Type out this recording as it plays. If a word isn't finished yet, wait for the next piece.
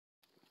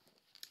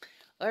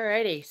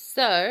Alrighty,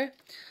 so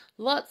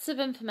lots of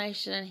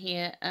information in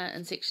here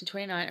in section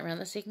 29 around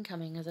the second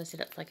coming. As I said,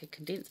 it's like a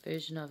condensed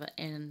version of it,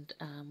 and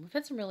we've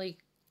had some really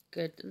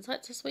good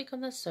insights this week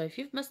on this. So if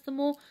you've missed them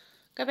all,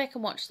 go back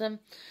and watch them.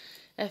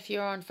 If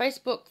you're on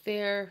Facebook,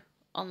 they're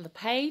on the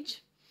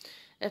page.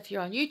 If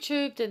you're on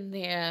YouTube, then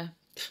they're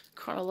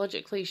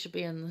chronologically should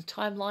be in the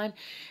timeline.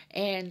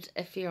 And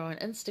if you're on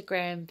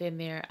Instagram, then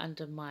they're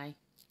under my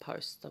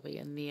posts. They'll be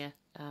in there.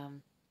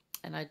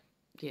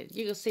 Yeah,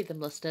 you'll see them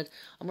listed.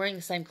 I'm wearing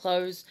the same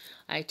clothes.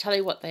 I tell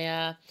you what they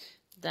are.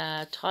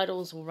 The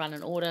titles will run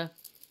in order.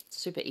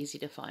 Super easy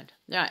to find.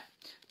 Alright,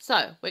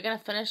 so we're going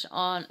to finish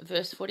on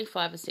verse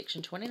 45 of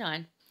section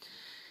 29.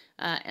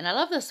 And I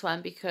love this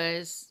one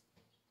because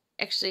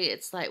actually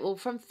it's like, well,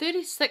 from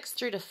 36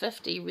 through to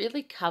 50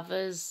 really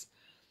covers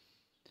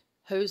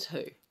who's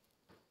who.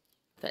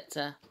 That's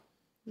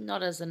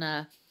not as in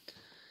a,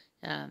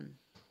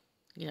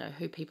 you know,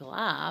 who people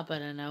are,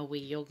 but I know where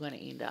you're going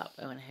to end up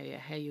and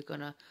how you're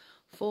going to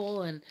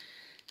fall. And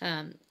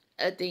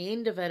at the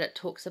end of it, it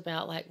talks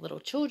about like little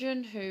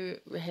children who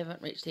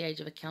haven't reached the age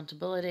of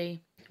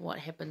accountability, what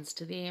happens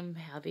to them,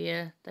 how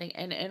they're thing,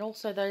 and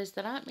also those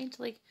that aren't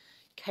mentally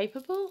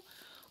capable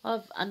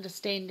of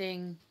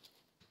understanding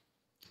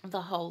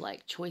the whole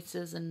like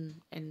choices and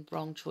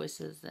wrong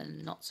choices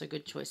and not so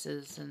good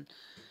choices. And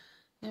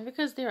you know,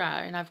 because there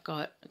are, and I've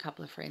got a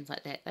couple of friends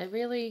like that,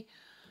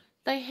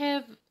 they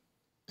have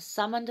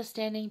some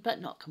understanding,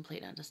 but not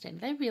complete understanding.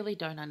 They really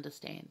don't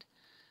understand.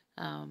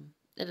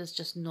 It is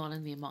just not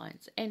in their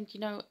minds. And,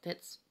 you know,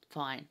 that's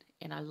fine.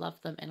 And I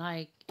love them. And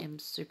I am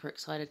super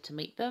excited to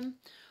meet them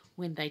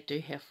when they do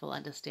have full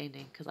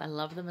understanding. Because I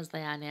love them as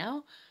they are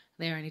now.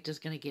 They're only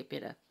just going to get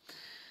better.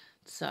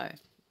 So,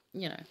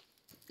 you know,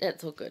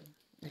 that's all good.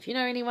 If you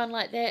know anyone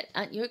like that,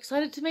 aren't you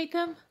excited to meet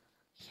them?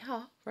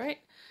 Yeah, right?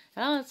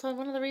 Oh, it's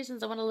one of the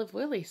reasons I want to live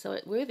worthy, so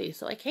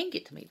I can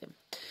get to meet them.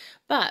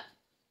 But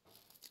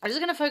I'm just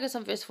going to focus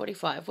on verse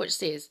 45, which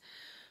says,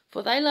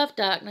 "For they love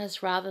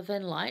darkness rather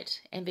than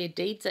light, and their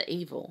deeds are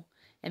evil,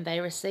 and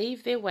they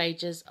receive their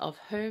wages of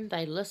whom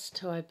they list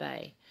to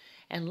obey."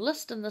 And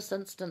list in this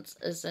instance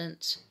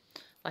isn't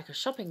like a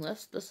shopping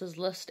list. This is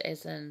list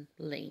as in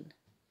lean.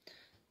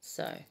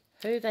 So,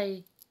 who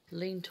they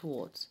lean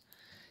towards.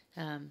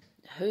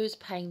 Who's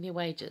paying their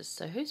wages.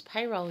 So, whose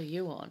payroll are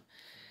you on?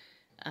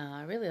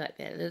 I really like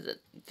that.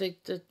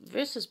 The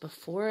verses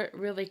before it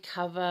really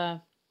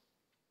cover...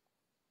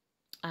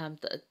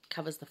 it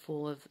covers the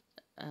fall of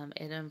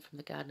Adam from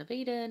the Garden of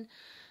Eden.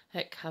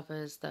 It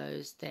covers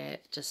those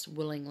that just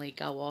willingly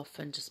go off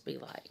and just be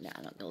like, no,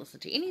 I'm not going to listen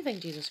to anything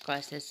Jesus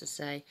Christ has to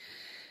say.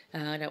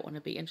 I don't want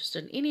to be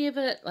interested in any of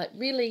it. Like,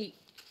 really,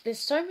 there's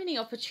so many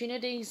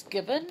opportunities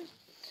given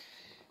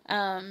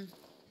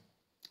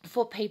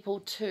for people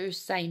to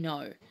say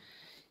no.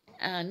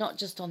 Not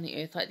just on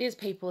the earth. Like, there's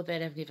people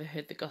that have never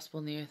heard the gospel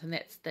on the earth, and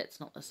that's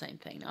not the same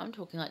thing. No, I'm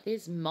talking like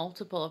there's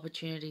multiple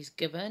opportunities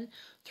given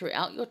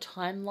throughout your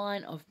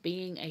timeline of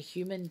being a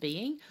human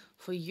being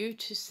for you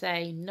to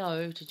say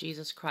no to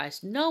Jesus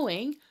Christ,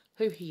 knowing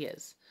who he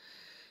is.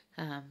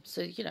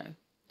 So, you know,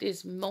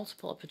 there's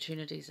multiple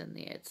opportunities in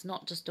there. It's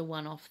not just a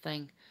one-off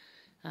thing,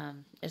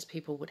 as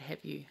people would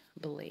have you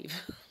believe.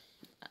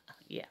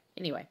 Yeah,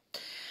 anyway.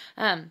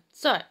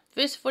 So,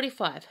 verse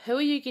 45, who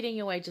are you getting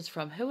your wages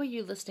from? Who are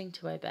you listening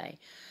to obey?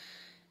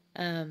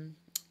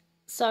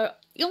 So,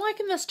 you'll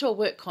liken this to a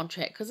work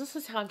contract, because this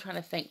is how I'm trying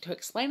to think to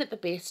explain it the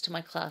best to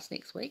my class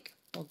next week.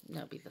 Well, no,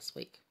 it'll be this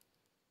week.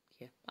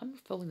 Yeah, I'm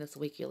filming this a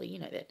week early, you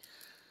know that.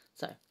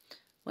 So,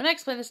 when I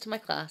explain this to my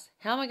class,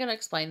 how am I going to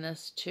explain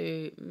this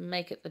to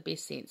make it the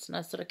best sense? And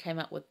I sort of came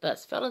up with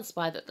this, felt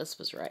inspired that this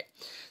was right.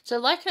 So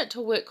liken it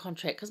to a work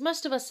contract, because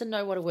most of us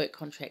know what a work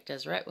contract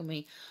is, right? When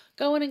we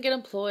go in and get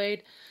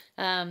employed,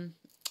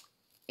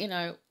 you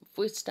know, if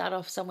we start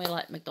off somewhere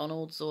like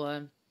McDonald's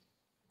or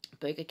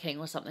Burger King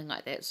or something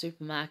like that,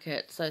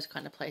 supermarkets, those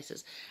kind of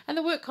places. And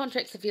the work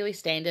contracts are fairly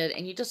standard,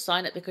 and you just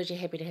sign it because you're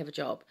happy to have a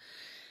job.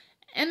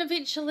 And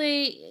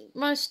eventually,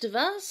 most of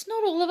us,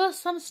 not all of us,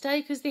 some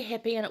stay because they're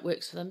happy and it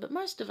works for them, but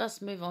most of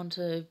us move on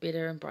to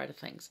better and brighter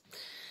things.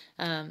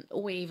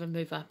 Or we even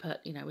move up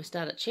at, you know, we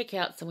start at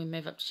checkouts and we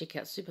move up to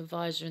checkout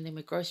supervisor and then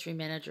we're grocery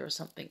manager or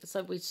something.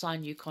 So we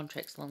sign new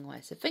contracts along the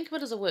way. So think of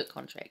it as a work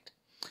contract.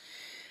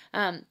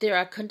 There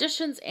are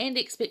conditions and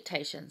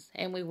expectations,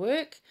 and we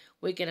work,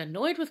 we get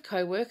annoyed with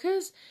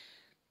co-workers,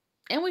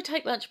 and we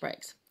take lunch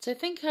breaks. So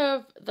think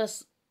of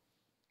this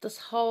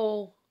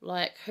whole,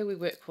 like, who we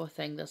work for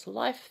thing, this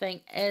life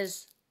thing,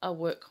 as a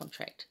work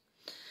contract.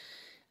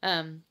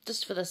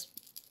 Just for this,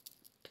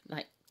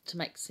 like, to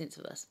make sense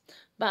of this.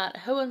 But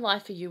who in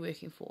life are you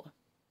working for?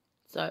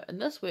 So in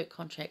this work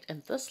contract,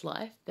 in this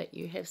life that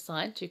you have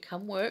signed to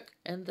come work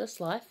in this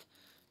life,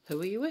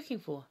 who are you working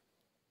for?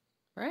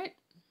 Right?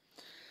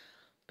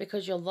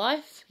 Because your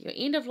life, your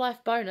end of life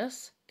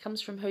bonus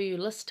comes from who you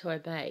list to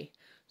obey.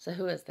 So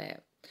who is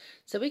that?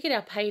 So we get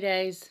our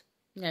paydays.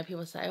 You know,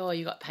 people say, oh,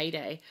 you got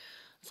payday.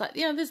 It's like,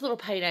 you know, there's little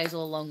paydays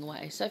all along the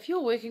way. So if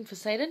you're working for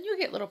Satan, you'll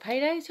get little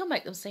paydays. He'll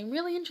make them seem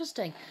really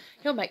interesting.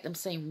 He'll make them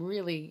seem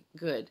really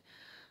good.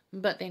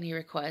 but then he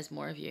requires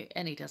more of you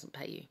and he doesn't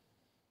pay you.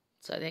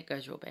 So that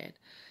goes real bad.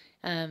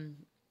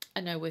 I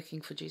know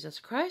working for Jesus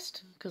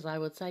Christ, because I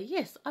would say,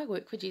 yes, I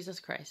work for Jesus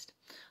Christ.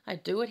 I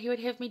do what he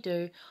would have me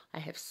do. I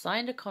have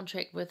signed a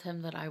contract with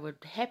him that I would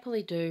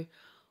happily do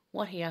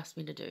what he asked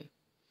me to do.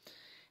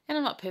 And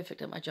I'm not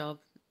perfect at my job.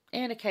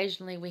 And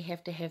occasionally we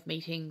have to have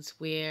meetings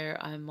where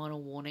I'm on a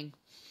warning.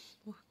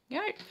 You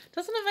know,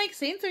 doesn't it make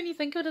sense when you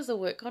think of it as a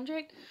work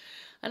contract?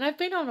 And I've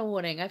been on a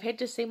warning. I've had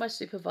to see my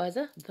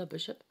supervisor, the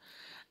bishop,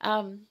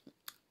 and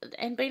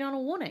been on a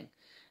warning.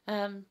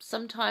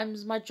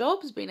 Sometimes my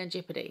job's been in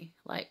jeopardy,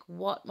 like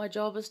what my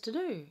job is to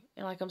do.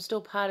 And like I'm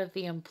still part of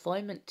the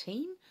employment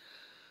team,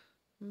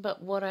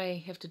 but what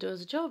I have to do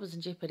as a job is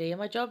in jeopardy and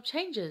my job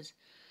changes.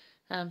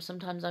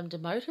 Sometimes I'm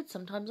demoted,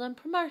 sometimes I'm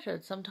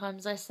promoted,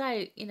 sometimes I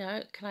say, you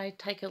know, can I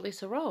take a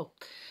lesser role?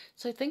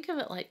 So think of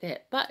it like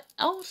that. But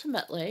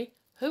ultimately,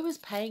 who is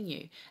paying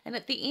you? And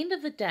at the end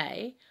of the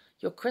day,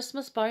 your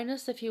Christmas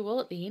bonus, if you will,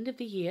 at the end of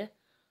the year,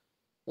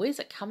 where's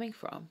it coming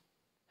from?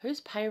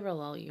 Whose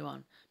payroll are you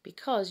on?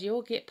 Because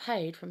you'll get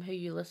paid from who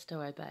you list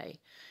to obey.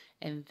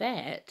 And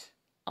that,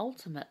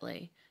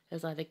 ultimately,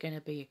 is either going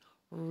to be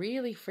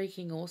really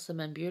freaking awesome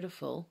and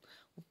beautiful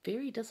or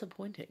very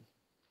disappointing.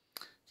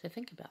 So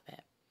think about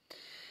that.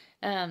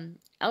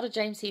 Elder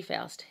James C.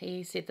 Faust,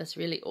 he said this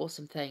really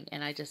awesome thing,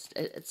 and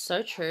it's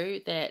so true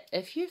that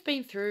if you've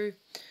been through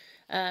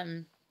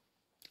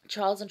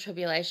trials and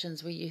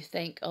tribulations where you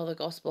think, oh, the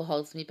gospel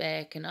holds me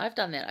back, and I've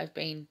done that. I've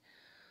been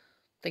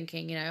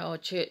thinking, you know, oh,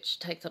 church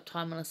takes up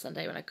time on a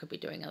Sunday when I could be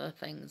doing other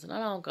things, and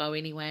I'll go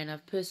anyway, and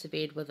I've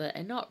persevered with it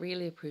and not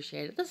really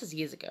appreciated it. This is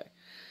years ago.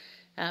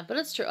 But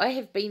it's true. I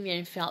have been there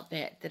and felt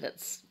that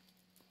it's,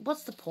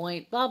 what's the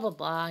point, blah, blah,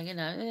 blah, you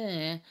know,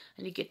 and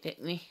you get that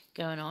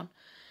going on.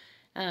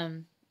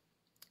 And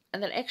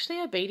that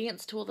actually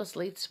obedience to all this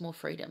leads to more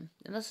freedom.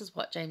 And this is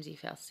what James E.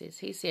 Faust says.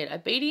 He said,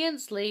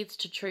 obedience leads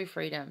to true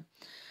freedom.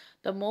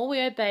 The more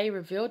we obey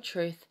revealed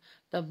truth,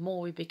 the more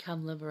we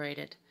become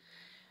liberated.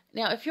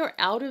 Now, if you're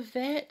out of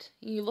that,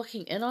 you're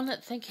looking in on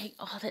it thinking,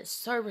 oh, that's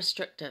so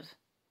restrictive.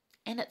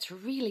 And it's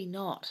really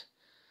not.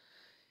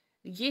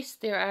 Yes,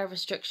 there are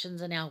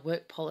restrictions in our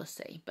work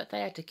policy, but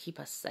they are to keep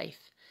us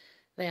safe.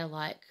 They are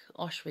like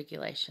OSH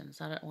regulations.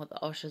 I don't know what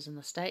the OSH is in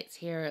the States.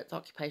 Here it's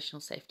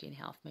occupational safety and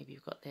health. Maybe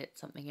you've got that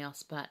something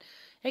else, but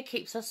it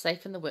keeps us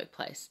safe in the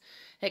workplace.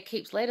 It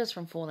keeps ladders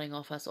from falling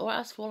off us or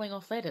us falling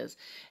off ladders.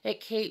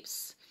 It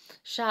keeps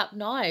sharp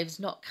knives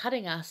not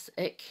cutting us.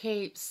 It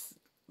keeps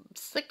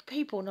sick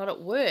people not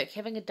at work,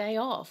 having a day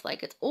off.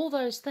 Like, it's all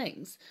those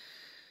things.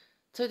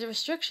 So the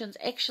restrictions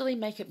actually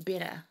make it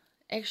better,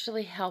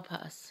 actually help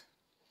us.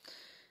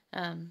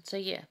 So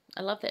yeah,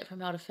 I love that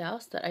from Elder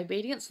Faust, that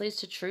obedience leads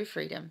to true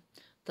freedom.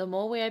 The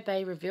more we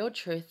obey revealed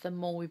truth, the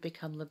more we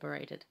become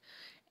liberated.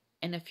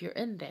 And if you're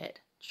in that,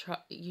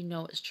 you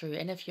know it's true.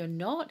 And if you're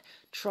not,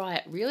 try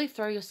it. Really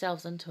throw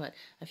yourselves into it.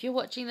 If you're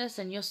watching this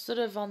and you're sort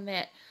of on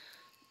that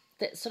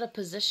sort of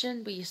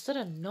position where you're sort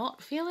of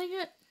not feeling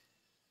it,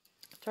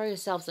 throw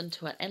yourselves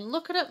into it and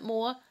look at it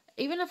more,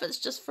 even if it's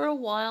just for a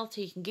while,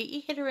 till you can get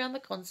your head around the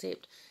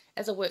concept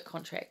as a work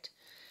contract.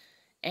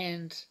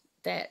 And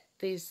that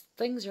these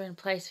things are in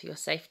place for your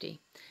safety,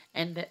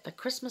 and that the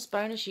Christmas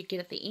bonus you get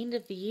at the end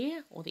of the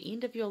year or the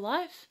end of your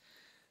life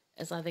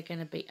is either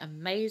going to be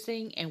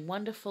amazing and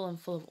wonderful and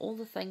full of all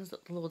the things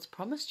that the Lord's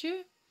promised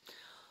you,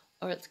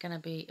 or it's going to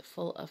be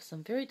full of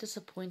some very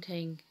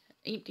disappointing,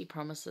 empty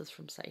promises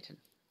from Satan.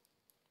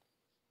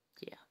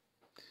 Yeah.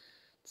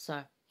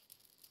 So,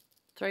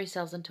 throw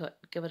yourselves into it.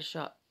 Give it a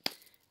shot.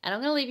 And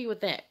I'm going to leave you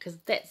with that, because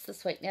that's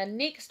this week. Now,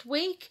 next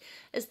week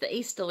is the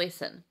Easter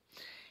lesson.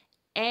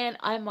 And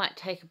I might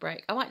take a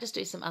break. I might just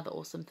do some other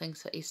awesome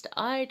things for Easter.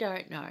 I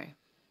don't know.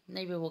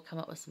 Maybe we'll come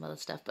up with some other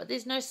stuff. But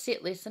there's no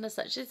set lesson as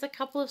such. There's a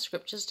couple of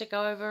scriptures to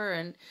go over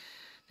and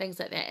things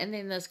like that. And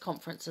then there's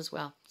conference as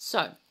well.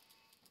 So,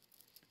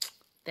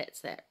 that's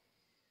that.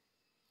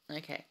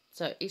 Okay.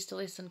 So, Easter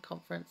lesson,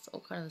 conference,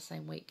 all kind of the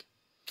same week.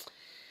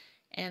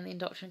 And then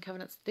Doctrine and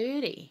Covenants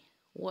 30,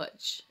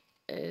 which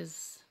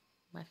is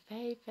my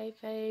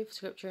fave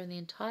scripture in the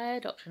entire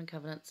Doctrine and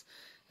Covenants.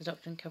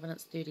 Doctrine and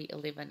Covenants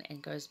 30:11,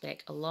 and goes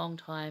back a long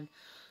time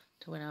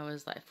to when I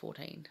was like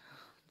 14.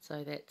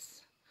 So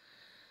that's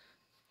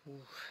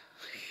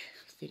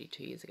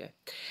 32 years ago.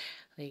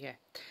 There you go.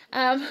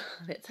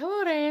 That's how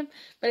old I am.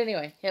 But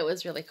anyway, it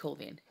was really cool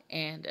then,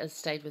 and it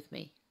stayed with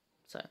me.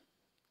 So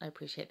I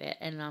appreciate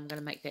that, and I'm going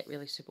to make that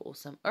really super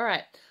awesome. All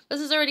right, this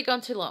has already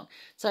gone too long.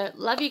 So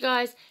love you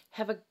guys.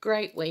 Have a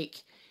great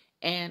week,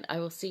 and I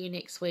will see you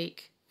next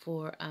week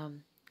for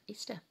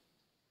Easter.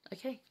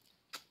 Okay.